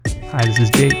Hi, this is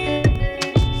Jake,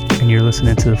 and you're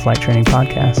listening to the Flight Training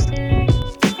Podcast.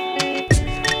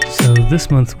 So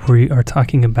this month we are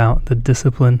talking about the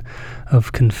discipline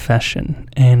of confession,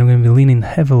 and I'm going to be leaning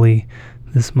heavily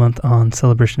this month on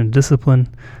Celebration of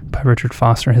Discipline by Richard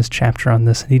Foster, his chapter on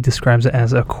this, and he describes it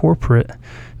as a corporate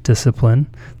discipline.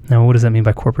 Now, what does that mean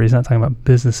by corporate? He's not talking about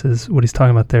businesses. What he's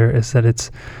talking about there is that it's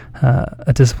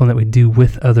a discipline that we do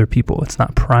with other people. It's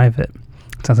not private.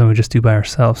 It's not something we just do by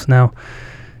ourselves. Now,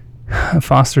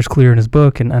 Foster's clear in his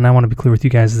book, and I want to be clear with you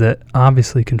guys that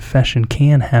obviously confession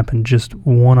can happen just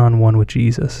one-on-one with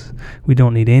Jesus. We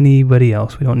don't need anybody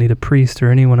else. We don't need a priest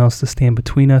or anyone else to stand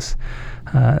between us.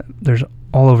 There's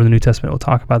all over the New Testament, we'll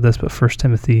talk about this, but 1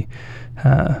 Timothy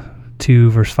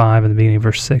 2, verse 5, and the beginning of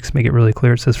verse 6 make it really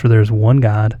clear. It says, "For there is one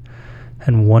God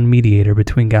and one mediator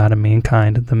between God and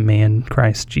mankind, the man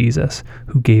Christ Jesus,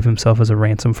 who gave himself as a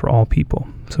ransom for all people."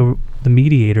 So the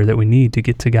mediator that we need to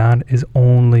get to God is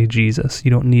only Jesus. You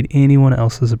don't need anyone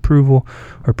else's approval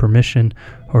or permission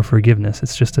or forgiveness.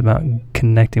 It's just about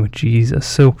connecting with Jesus.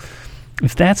 So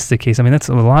if that's the case, that's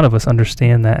a lot of us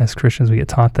understand that as Christians. We get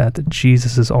taught that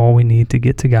Jesus is all we need to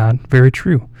get to God. Very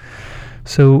true.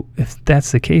 So if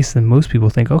that's the case, then most people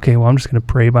think, okay, well, I'm just going to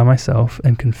pray by myself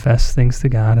and confess things to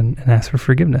God and ask for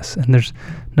forgiveness. And there's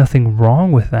nothing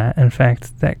wrong with that. In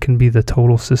fact, that can be the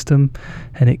total system,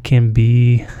 and it can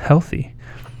be healthy.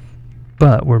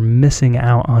 But we're missing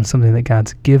out on something that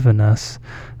God's given us,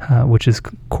 which is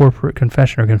corporate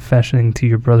confession, or confessing to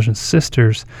your brothers and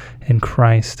sisters in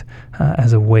Christ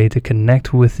as a way to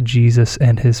connect with Jesus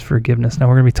and his forgiveness. Now,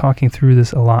 we're going to be talking through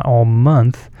this a lot all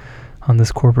month on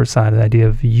this corporate side, the idea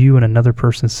of you and another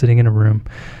person sitting in a room,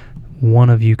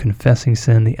 one of you confessing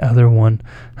sin, the other one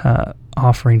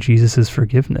offering Jesus'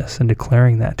 forgiveness and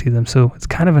declaring that to them. So it's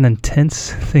kind of an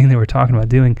intense thing that we're talking about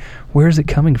doing. Where is it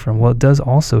coming from? Well, it does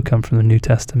also come from the New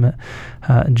Testament.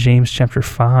 James chapter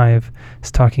 5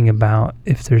 is talking about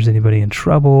if there's anybody in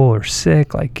trouble or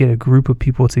sick, like get a group of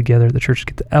people together, the church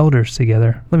get the elders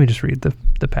together. Let me just read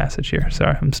the passage here.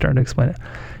 Sorry, I'm starting to explain it.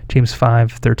 James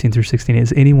 5, 13 through 16.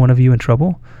 "Is any one of you in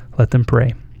trouble? Let them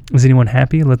pray. Is anyone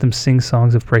happy? Let them sing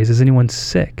songs of praise. Is anyone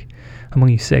sick? Among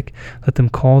you sick? Let them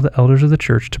call the elders of the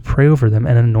church to pray over them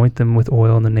and anoint them with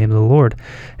oil in the name of the Lord.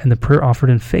 And the prayer offered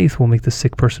in faith will make the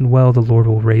sick person well. The Lord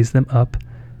will raise them up.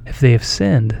 If they have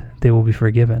sinned, they will be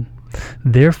forgiven.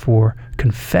 Therefore,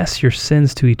 confess your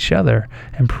sins to each other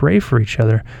and pray for each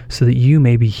other so that you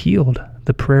may be healed.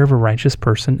 The prayer of a righteous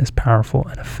person is powerful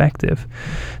and effective."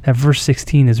 That verse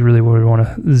 16 is really what we want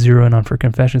to zero in on for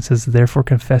confession. It says, "Therefore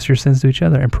confess your sins to each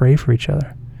other and pray for each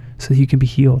other so that you can be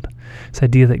healed." This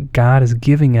idea that God is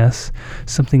giving us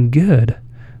something good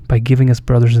by giving us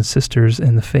brothers and sisters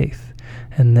in the faith.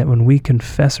 And that when we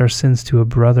confess our sins to a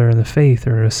brother in the faith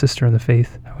or a sister in the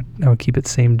faith, I would keep it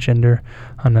same gender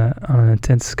on an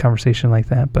intense conversation like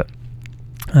that. But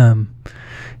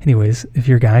anyways, if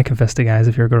you're a guy, confess to guys.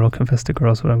 If you're a girl, confess to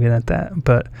girls. What I'm getting at that.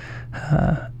 But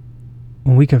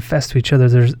when we confess to each other,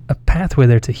 there's a pathway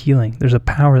there to healing. There's a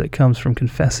power that comes from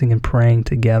confessing and praying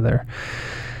together.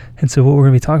 And so what we're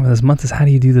going to be talking about this month is how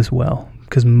do you do this well?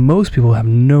 Because most people have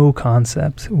no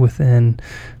concept within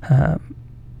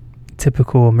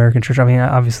typical American church.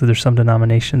 Obviously there's some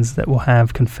denominations that will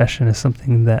have confession as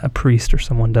something that a priest or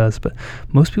someone does, but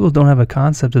most people don't have a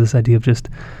concept of this idea of just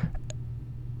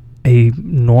a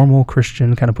normal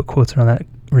Christian, kind of put quotes around that,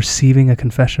 receiving a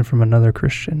confession from another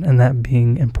Christian, and that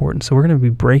being important. So we're going to be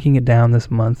breaking it down this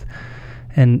month.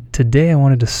 And today I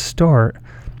wanted to start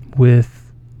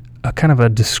with a kind of a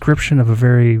description of a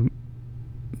very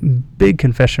big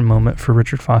confession moment for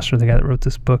Richard Foster, the guy that wrote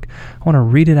this book. I want to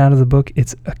read it out of the book.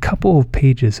 It's a couple of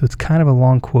pages, so it's kind of a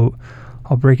long quote.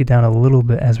 I'll break it down a little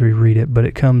bit as we read it, but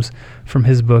it comes from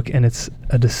his book, and it's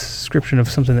a description of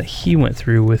something that he went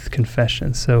through with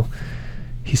confession. So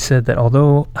he said that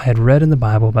although I had read in the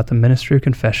Bible about the ministry of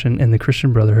confession in the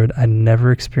Christian Brotherhood, I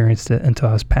never experienced it until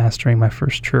I was pastoring my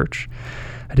first church.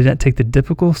 I did not take the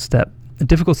difficult step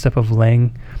of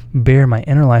laying bare my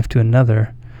inner life to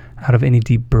another out of any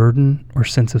deep burden or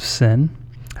sense of sin.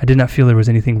 I did not feel there was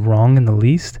anything wrong in the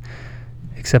least,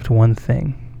 except one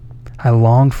thing. I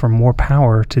longed for more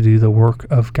power to do the work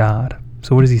of God.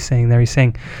 So what is he saying there? He's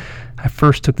saying, I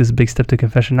first took this big step to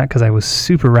confession, not because I was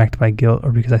super racked by guilt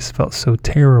or because I felt so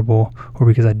terrible or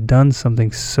because I'd done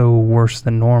something so worse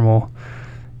than normal.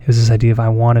 It was this idea of I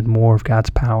wanted more of God's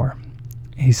power.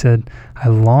 He said, I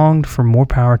longed for more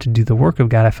power to do the work of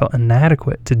God. I felt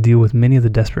inadequate to deal with many of the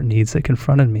desperate needs that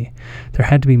confronted me. There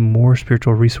had to be more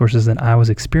spiritual resources than I was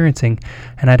experiencing,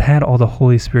 and I'd had all the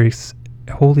Holy Spirit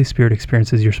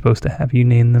experiences you're supposed to have. You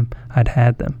name them, I'd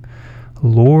had them.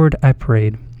 Lord, I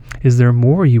prayed, is there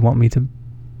more you want me to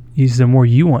These are more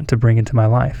you want to bring into my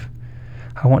life.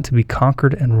 I want to be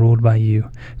conquered and ruled by you.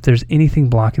 If there's anything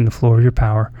blocking the flow of your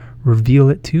power, reveal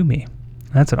it to me.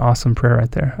 That's an awesome prayer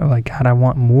right there. I'm like, God, I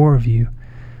want more of you.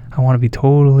 I want to be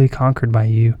totally conquered by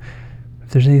you. If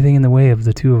there's anything in the way of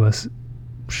the two of us,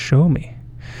 show me.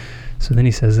 So then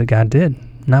he says that God did,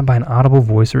 not by an audible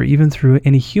voice or even through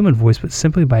any human voice, but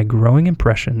simply by a growing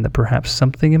impression that perhaps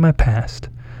something in my past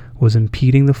was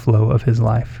impeding the flow of his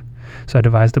life. So I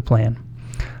devised a plan.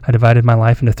 I divided my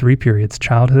life into 3 periods: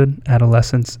 childhood,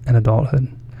 adolescence, and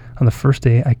adulthood. On the first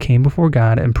day, I came before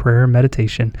God in prayer and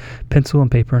meditation, pencil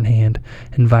and paper in hand,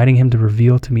 inviting him to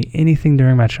reveal to me anything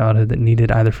during my childhood that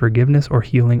needed either forgiveness or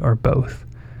healing or both.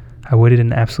 I waited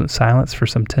in absolute silence for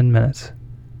some 10 minutes.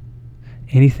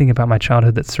 Anything about my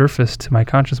childhood that surfaced to my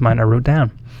conscious mind, I wrote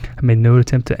down. I made no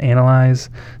attempt to analyze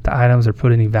the items or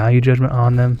put any value judgment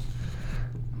on them.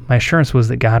 My assurance was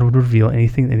that God would reveal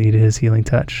anything that needed his healing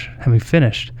touch. Having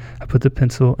finished, I put the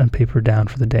pencil and paper down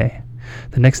for the day.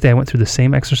 The next day, I went through the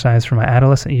same exercise for my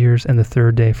adolescent years and the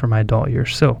third day for my adult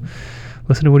years. So,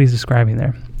 listen to what he's describing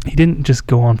there. He didn't just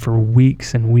go on for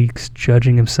weeks and weeks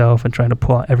judging himself and trying to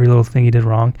pull out every little thing he did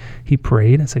wrong. He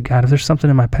prayed and said, God, if there's something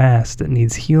in my past that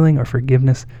needs healing or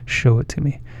forgiveness, show it to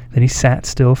me. Then he sat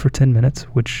still for 10 minutes,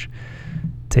 which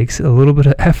takes a little bit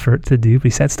of effort to do, but he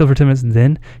sat still for 10 minutes.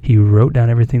 Then he wrote down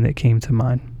everything that came to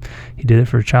mind. He did it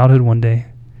for childhood one day,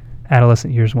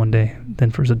 adolescent years one day,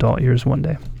 then for his adult years one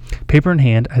day. Paper in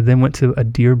hand, I then went to a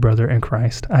dear brother in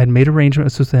Christ. I had made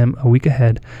arrangements with him a week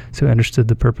ahead, so he understood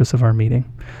the purpose of our meeting.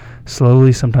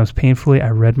 Slowly, sometimes painfully, I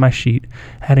read my sheet,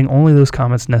 adding only those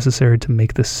comments necessary to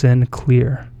make the sin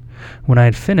clear. When I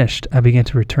had finished, I began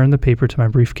to return the paper to my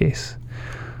briefcase.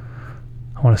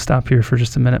 I want to stop here for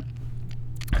just a minute.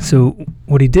 So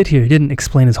what he did here, he didn't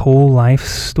explain his whole life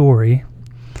story.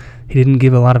 He didn't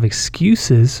give a lot of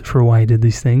excuses for why he did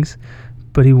these things,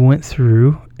 but he went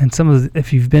through, and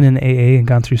if you've been in AA and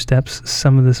gone through steps,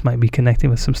 some of this might be connecting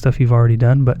with some stuff you've already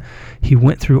done, but he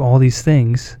went through all these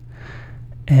things,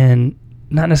 and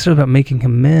not necessarily about making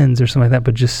amends or something like that,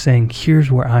 but just saying, here's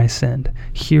where I sinned.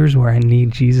 Here's where I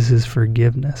need Jesus'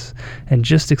 forgiveness. And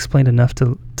just explained enough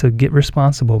to get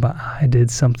responsible about I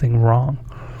did something wrong.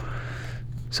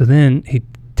 So then he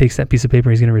takes that piece of paper,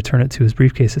 he's going to return it to his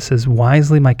briefcase. It says,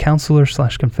 wisely my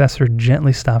counselor/confessor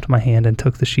gently stopped my hand and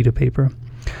took the sheet of paper.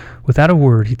 Without a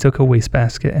word, he took a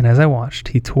wastebasket, and as I watched,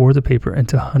 he tore the paper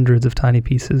into hundreds of tiny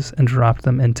pieces and dropped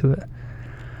them into it.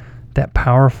 That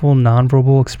powerful,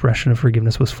 nonverbal expression of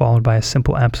forgiveness was followed by a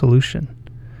simple absolution.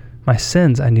 My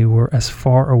sins, I knew, were as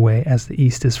far away as the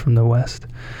east is from the west.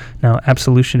 Now,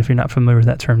 absolution, if you're not familiar with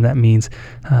that term, that means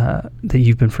that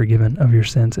you've been forgiven of your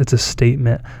sins. It's a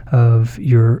statement of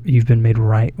you've been made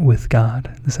right with God.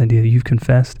 This idea that you've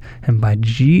confessed, and by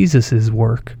Jesus'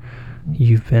 work,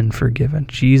 you've been forgiven.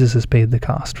 Jesus has paid the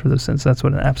cost for those sins. That's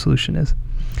what an absolution is.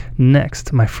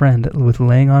 Next, my friend, with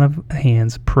laying on of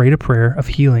hands, prayed a prayer of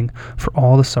healing for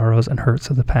all the sorrows and hurts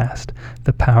of the past.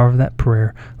 The power of that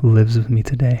prayer lives with me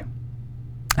today.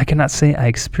 I cannot say I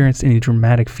experienced any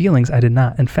dramatic feelings. I did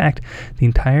not. In fact, the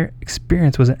entire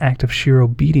experience was an act of sheer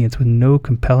obedience with no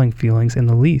compelling feelings in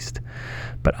the least.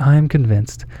 But I am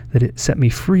convinced that it set me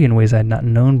free in ways I had not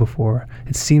known before.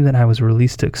 It seemed that I was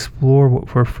released to explore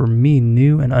what were for me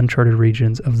new and uncharted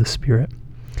regions of the Spirit.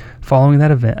 Following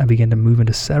that event, I began to move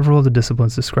into several of the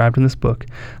disciplines described in this book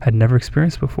I had never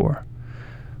experienced before.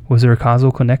 Was there a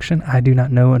causal connection? I do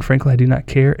not know, and frankly, I do not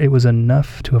care. It was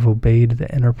enough to have obeyed the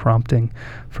inner prompting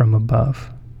from above.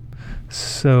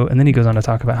 So, and then he goes on to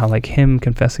talk about how, like, him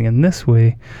confessing in this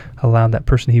way allowed that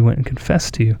person he went and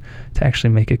confessed to actually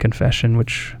make a confession,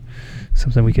 which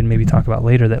something we can maybe talk about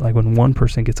later, that like when one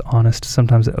person gets honest,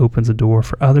 sometimes it opens a door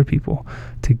for other people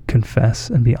to confess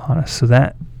and be honest. So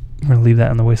that, we're going to leave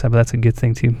that on the wayside, but that's a good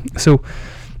thing too. So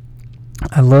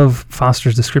I love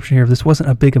Foster's description here of this wasn't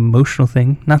a big emotional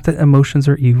thing. Not that emotions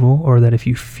are evil, or that if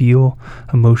you feel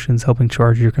emotions helping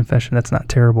charge your confession, that's not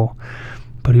terrible.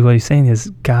 But what he's saying is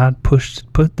God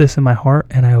put this in my heart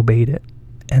and I obeyed it.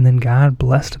 And then God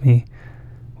blessed me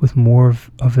with more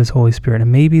of his Holy Spirit.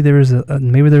 And maybe there is a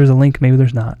link, maybe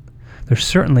there's not. There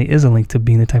certainly is a link to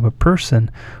being the type of person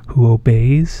who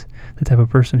obeys, the type of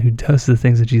person who does the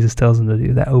things that Jesus tells them to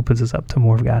do. That opens us up to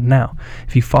more of God. Now,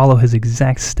 if you follow his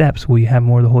exact steps, will you have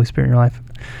more of the Holy Spirit in your life?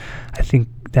 I think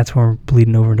that's where we're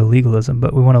bleeding over into legalism.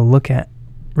 But we want to look at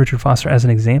Richard Foster as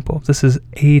an example. This is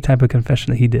a type of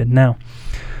confession that he did. Now,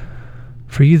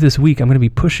 for you this week, I'm going to be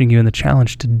pushing you in the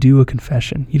challenge to do a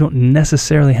confession. You don't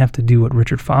necessarily have to do what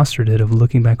Richard Foster did of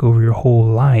looking back over your whole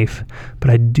life, but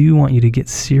I do want you to get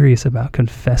serious about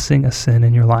confessing a sin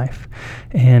in your life.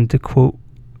 And to quote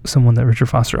someone that Richard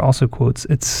Foster also quotes.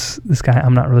 It's this guy,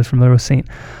 I'm not really familiar with, St.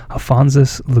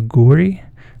 Alphonsus Liguori.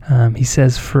 He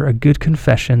says, for a good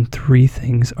confession, 3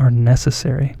 things are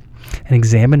necessary: an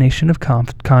examination of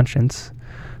conscience,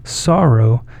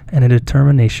 sorrow, and a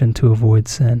determination to avoid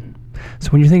sin.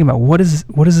 So when you're thinking about what is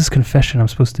this confession I'm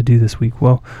supposed to do this week?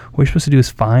 Well, what you're supposed to do is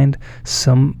find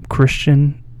some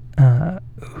Christian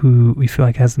who we feel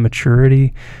like has the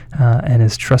maturity and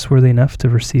is trustworthy enough to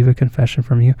receive a confession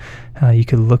from you. You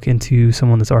could look into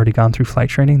someone that's already gone through flight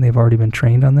training. They've already been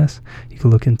trained on this. You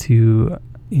could look into,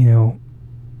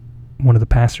 one of the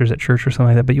pastors at church or something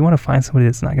like that. But you want to find somebody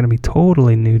that's not going to be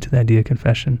totally new to the idea of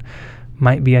confession.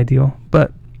 Might be ideal,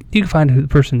 but you can find the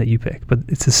person that you pick. But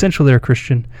it's essential they're a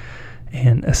Christian,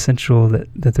 and essential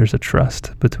that there's a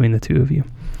trust between the two of you.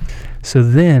 So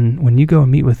then when you go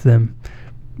and meet with them,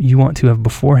 you want to have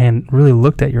beforehand really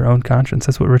looked at your own conscience.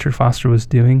 That's what Richard Foster was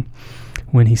doing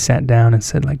when he sat down and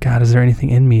said, like, God, is there anything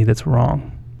in me that's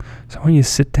wrong? So I want you to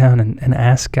sit down and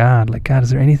ask God, like, God, is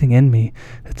there anything in me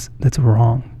that's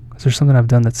wrong? Is there something I've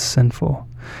done that's sinful?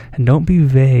 And don't be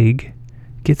vague.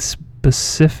 Get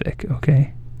specific,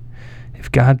 okay?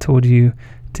 If God told you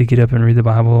to get up and read the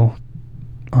Bible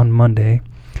on Monday,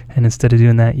 and instead of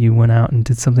doing that, you went out and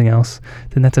did something else,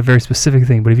 then that's a very specific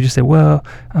thing. But if you just say, well,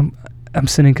 I'm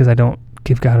sinning because I don't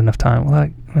give God enough time,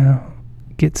 well,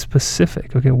 get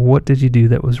specific, okay? What did you do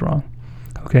that was wrong,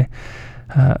 okay?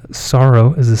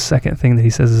 Sorrow is the second thing that he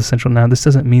says is essential. Now, this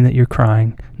doesn't mean that you're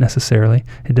crying necessarily.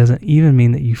 It doesn't even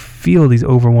mean that you feel these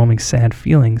overwhelming sad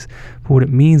feelings. But what it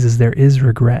means is there is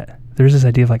regret. There's this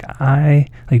idea of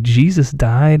like Jesus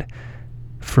died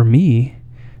for me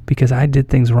because I did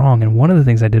things wrong. And one of the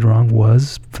things I did wrong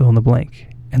was fill in the blank.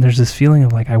 And there's this feeling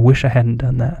of like, I wish I hadn't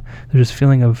done that. There's this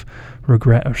feeling of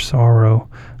regret or sorrow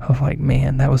of like,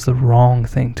 man, that was the wrong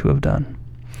thing to have done.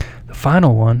 The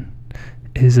final one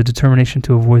is a determination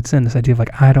to avoid sin. This idea of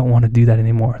like, I don't want to do that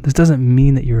anymore. This doesn't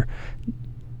mean that you're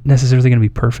necessarily going to be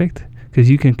perfect, because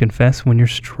you can confess when you're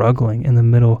struggling in the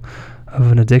middle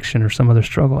of an addiction or some other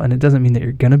struggle. And it doesn't mean that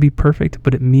you're going to be perfect,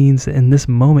 but it means that in this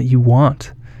moment you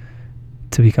want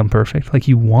to become perfect. Like,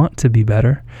 you want to be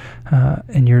better,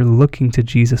 and you're looking to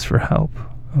Jesus for help.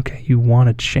 Okay, you want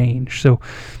to change. So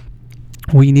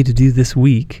what you need to do this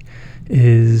week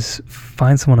is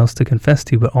find someone else to confess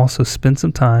to, but also spend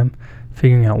some time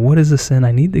figuring out, what is the sin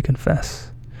I need to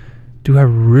confess? Do I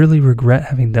really regret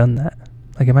having done that?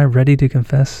 Like, am I ready to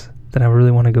confess that I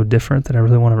really want to go different, that I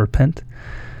really want to repent?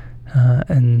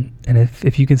 And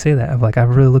if you can say that, of like,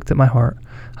 I've really looked at my heart,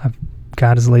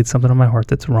 God has laid something on my heart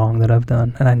that's wrong that I've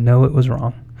done, and I know it was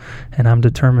wrong, and I'm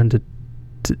determined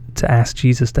to ask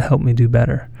Jesus to help me do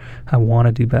better. I want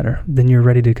to do better. Then you're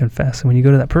ready to confess. And when you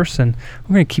go to that person,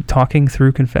 we're going to keep talking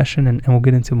through confession, and we'll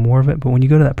get into more of it. But when you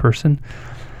go to that person,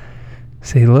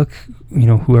 say, look,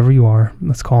 whoever you are,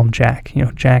 let's call him Jack.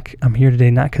 Jack, I'm here today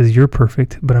not because you're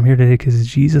perfect, but I'm here today because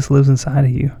Jesus lives inside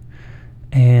of you.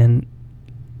 And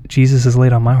Jesus has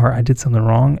laid on my heart, I did something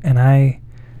wrong, and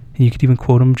you could even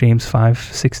quote him, James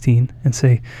 5:16, and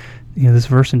say, this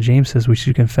verse in James says we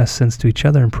should confess sins to each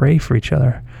other and pray for each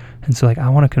other. And so, like, I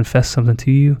want to confess something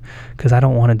to you because I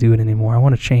don't want to do it anymore. I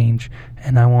want to change,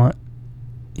 and I want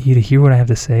you to hear what I have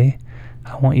to say.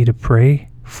 I want you to pray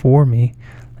for me.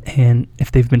 And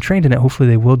if they've been trained in it, hopefully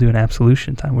they will do an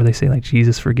absolution time where they say, like,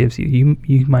 Jesus forgives you.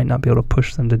 You might not be able to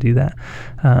push them to do that.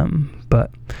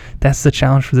 But that's the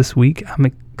challenge for this week. I'm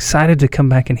excited to come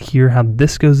back and hear how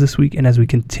this goes this week. And as we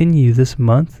continue this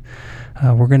month,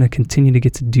 we're going to continue to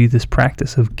get to do this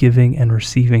practice of giving and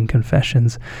receiving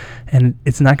confessions. And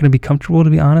it's not going to be comfortable, to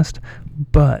be honest,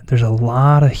 but there's a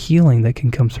lot of healing that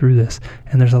can come through this.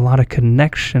 And there's a lot of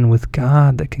connection with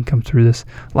God that can come through this.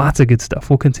 Lots of good stuff.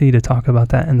 We'll continue to talk about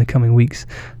that in the coming weeks.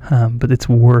 But it's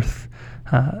worth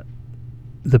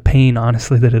the pain,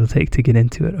 honestly, that it'll take to get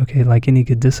into it. Okay, like any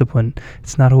good discipline,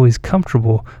 it's not always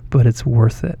comfortable, but it's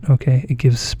worth it. Okay, it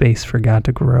gives space for God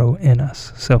to grow in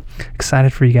us. So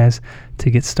excited for you guys to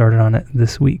get started on it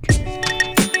this week.